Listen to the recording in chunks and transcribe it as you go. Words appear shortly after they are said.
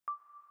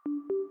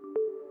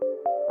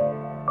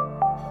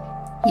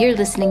You're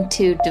listening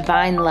to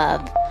Divine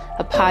Love,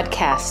 a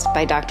podcast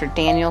by Dr.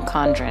 Daniel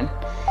Condren.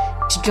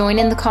 To join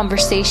in the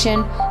conversation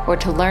or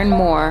to learn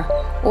more,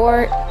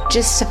 or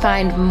just to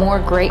find more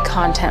great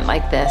content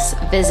like this,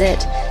 visit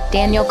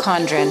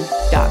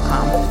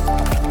danielcondren.com.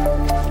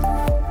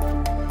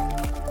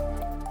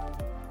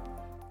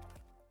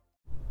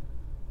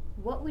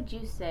 What would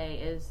you say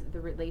is the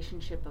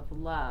relationship of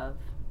love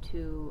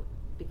to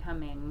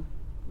becoming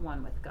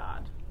one with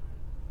God?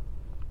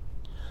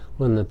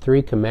 Well, in the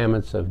three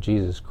commandments of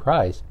Jesus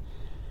Christ,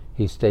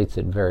 he states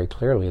it very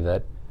clearly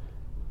that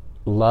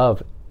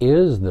love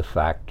is the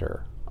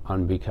factor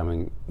on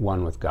becoming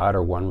one with God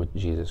or one with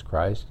Jesus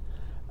Christ,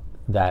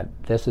 that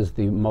this is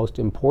the most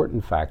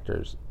important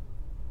factors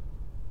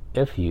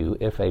if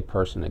a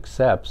person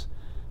accepts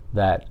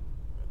that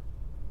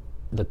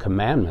the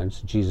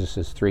commandments,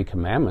 Jesus' three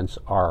commandments,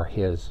 are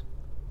his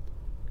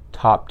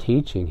top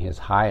teaching, his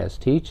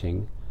highest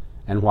teaching.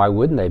 And why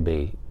wouldn't they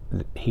be?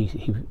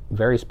 He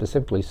very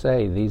specifically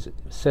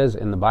says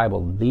in the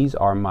Bible, these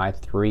are my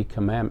three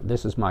commandments.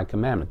 This is my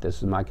commandment. This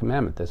is my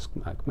commandment. This is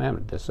my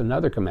commandment. This is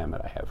another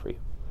commandment I have for you.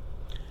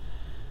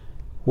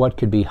 What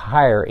could be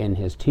higher in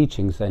his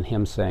teachings than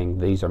him saying,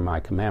 these are my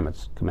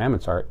commandments?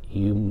 Commandments are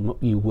you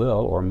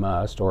will or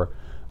must, or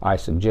I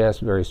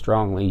suggest very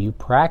strongly you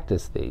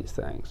practice these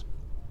things.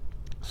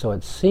 So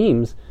it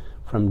seems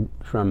from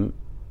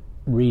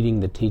reading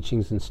the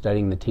teachings and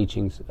studying the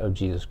teachings of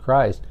Jesus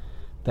Christ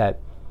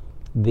that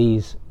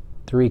these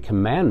three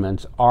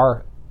commandments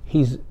are,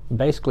 he's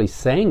basically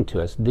saying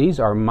to us, these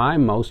are my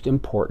most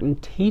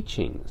important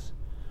teachings.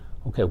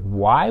 Okay,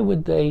 why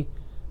would they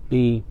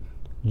be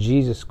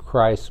Jesus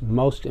Christ's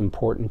most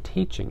important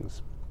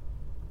teachings?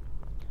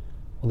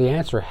 Well, the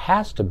answer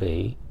has to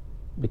be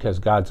because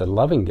God's a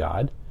loving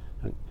God,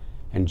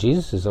 and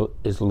Jesus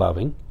is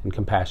loving and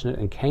compassionate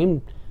and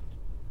came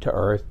to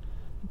earth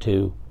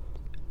to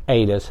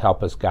aid us,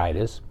 help us, guide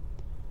us.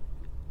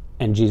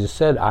 And Jesus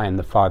said, I and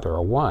the Father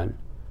are one.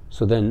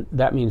 So then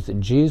that means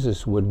that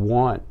Jesus would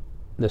want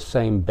the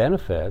same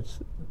benefits,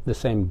 the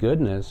same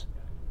goodness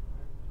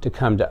to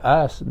come to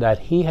us that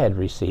he had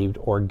received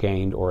or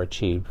gained or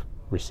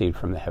received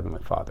from the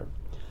Heavenly Father.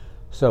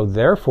 So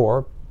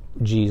therefore,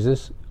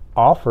 Jesus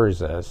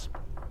offers us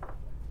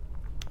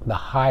the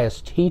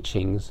highest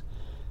teachings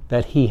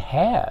that he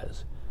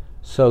has,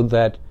 so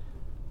that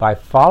by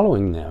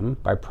following them,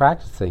 by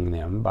practicing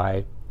them,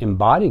 by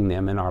embodying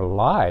them in our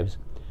lives,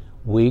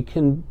 we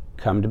can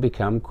come to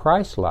become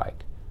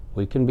Christ-like.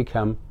 We can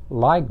become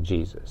like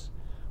Jesus.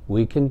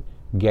 We can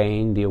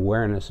gain the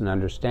awareness and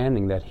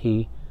understanding that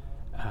he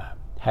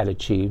had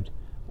achieved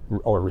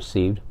or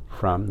received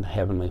from the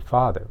Heavenly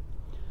Father.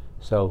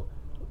 So,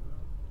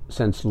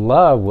 since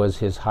love was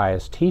his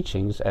highest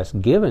teachings as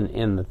given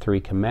in the three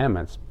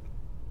commandments,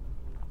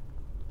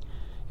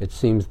 it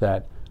seems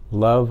that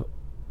love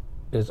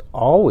is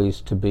always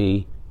to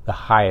be the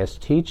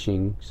highest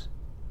teachings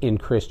in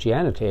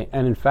Christianity,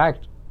 and in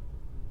fact,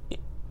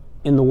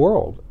 in the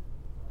world.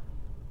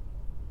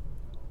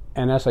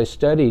 And as I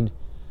studied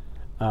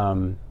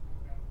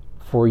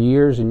for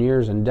years and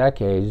years and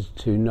decades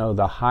to know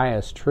the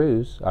highest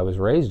truths, I was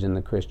raised in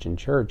the Christian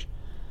church,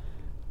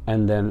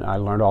 and then I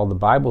learned all the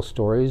Bible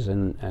stories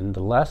and the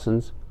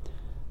lessons,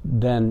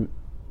 but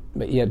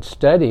yet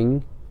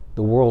studying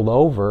the world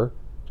over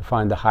to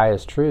find the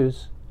highest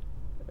truths,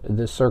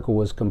 the circle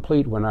was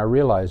complete when I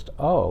realized,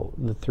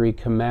 the three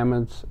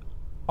commandments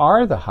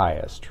are the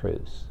highest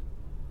truths.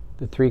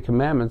 The three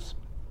commandments,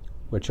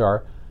 which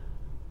are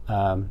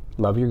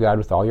love your God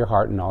with all your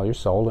heart and all your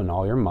soul and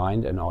all your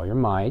mind and all your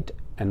might.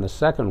 And the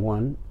second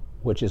one,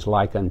 which is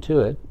like unto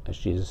it, as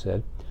Jesus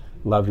said,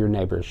 love your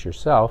neighbor as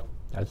yourself.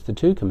 That's the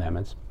two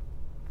commandments.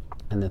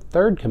 And the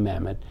third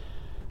commandment,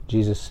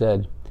 Jesus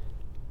said,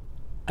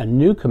 a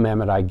new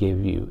commandment I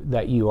give you,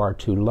 that you are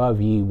to love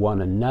ye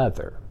one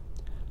another.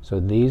 So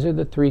these are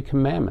the three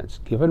commandments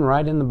given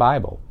right in the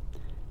Bible.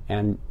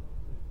 And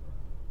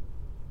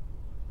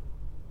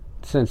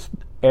since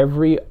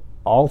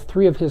all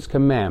three of his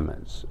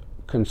commandments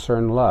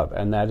concern love,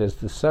 and that is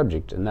the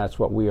subject, and that's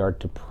what we are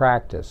to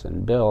practice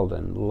and build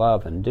and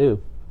love and do,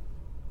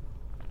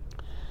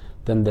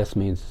 then this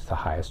means it's the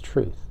highest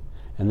truth.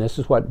 And this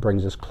is what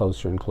brings us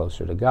closer and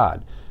closer to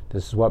God.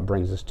 This is what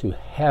brings us to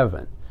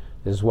heaven.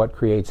 This is what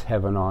creates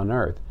heaven on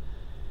earth.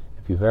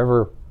 If you've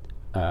ever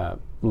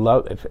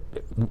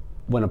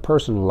when a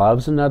person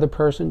loves another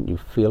person, you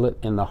feel it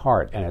in the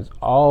heart, and it's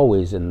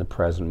always in the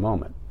present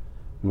moment.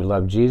 When we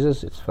love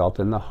Jesus, it's felt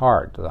in the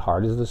heart. The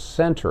heart is the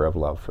center of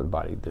love for the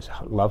body. This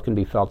love can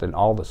be felt in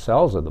all the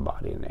cells of the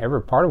body and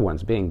every part of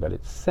one's being, but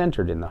it's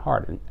centered in the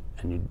heart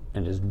and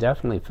is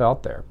definitely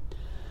felt there.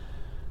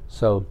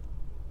 So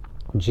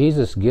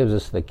Jesus gives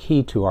us the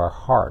key to our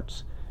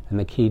hearts and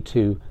the key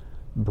to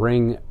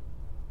bring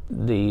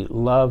the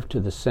love to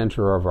the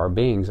center of our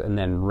beings and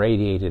then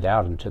radiate it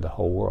out into the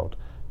whole world.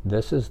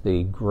 This is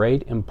the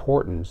great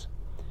importance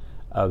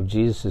of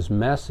Jesus'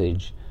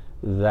 message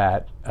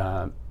that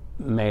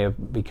may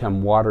have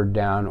become watered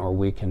down or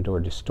weakened or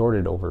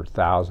distorted over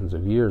thousands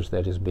of years,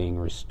 that is being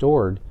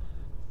restored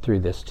through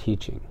this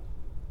teaching.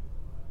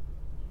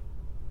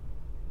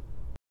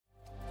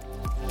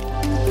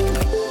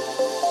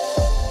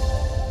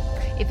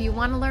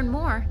 want to learn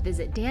more,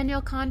 visit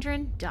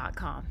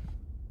danielcondren.com.